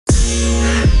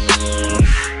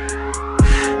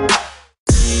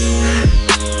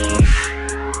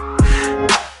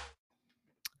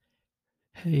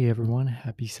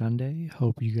Happy Sunday.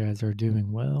 Hope you guys are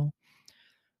doing well.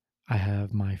 I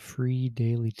have my free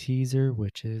daily teaser,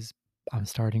 which is I'm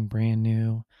starting brand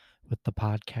new with the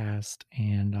podcast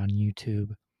and on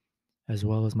YouTube, as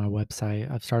well as my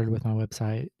website. I've started with my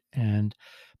website, and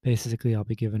basically, I'll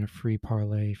be given a free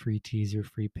parlay, free teaser,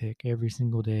 free pick every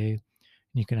single day. And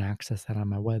you can access that on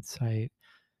my website,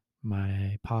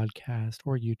 my podcast,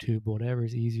 or YouTube, whatever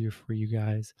is easier for you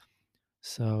guys.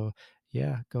 So,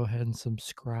 yeah, go ahead and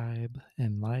subscribe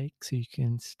and like so you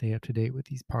can stay up to date with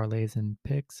these parlays and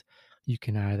picks. You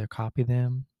can either copy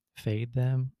them, fade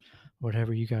them,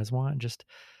 whatever you guys want, just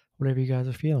whatever you guys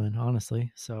are feeling,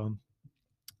 honestly. So,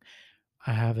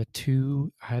 I have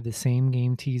the same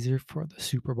game teaser for the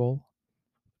Super Bowl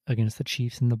against the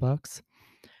Chiefs and the Bucks.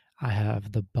 I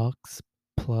have the Bucks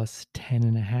plus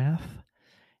 10.5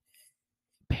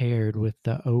 paired with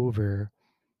the over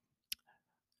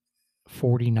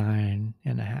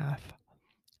 49.5.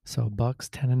 So Bucks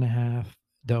 10.5,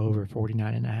 the over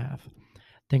 49.5.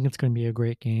 Think it's going to be a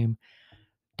great game.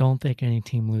 Don't think any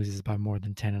team loses by more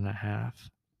than 10.5.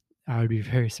 I would be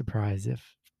very surprised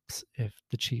if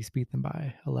the Chiefs beat them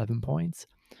by 11 points.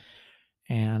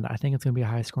 And I think it's going to be a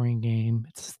high scoring game.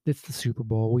 It's the Super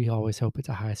Bowl. We always hope it's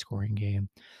a high scoring game.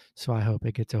 So I hope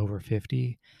it gets over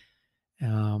 50.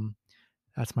 Um,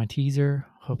 that's my teaser.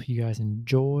 Hope you guys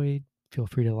enjoyed. Feel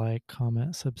free to like,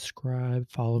 comment, subscribe,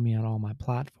 follow me on all my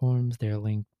platforms. They're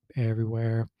linked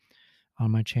everywhere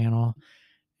on my channel.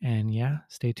 And yeah,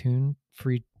 stay tuned.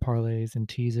 Free parlays and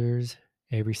teasers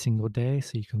every single day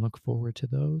so you can look forward to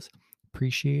those.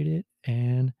 Appreciate it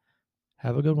and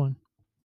have a good one.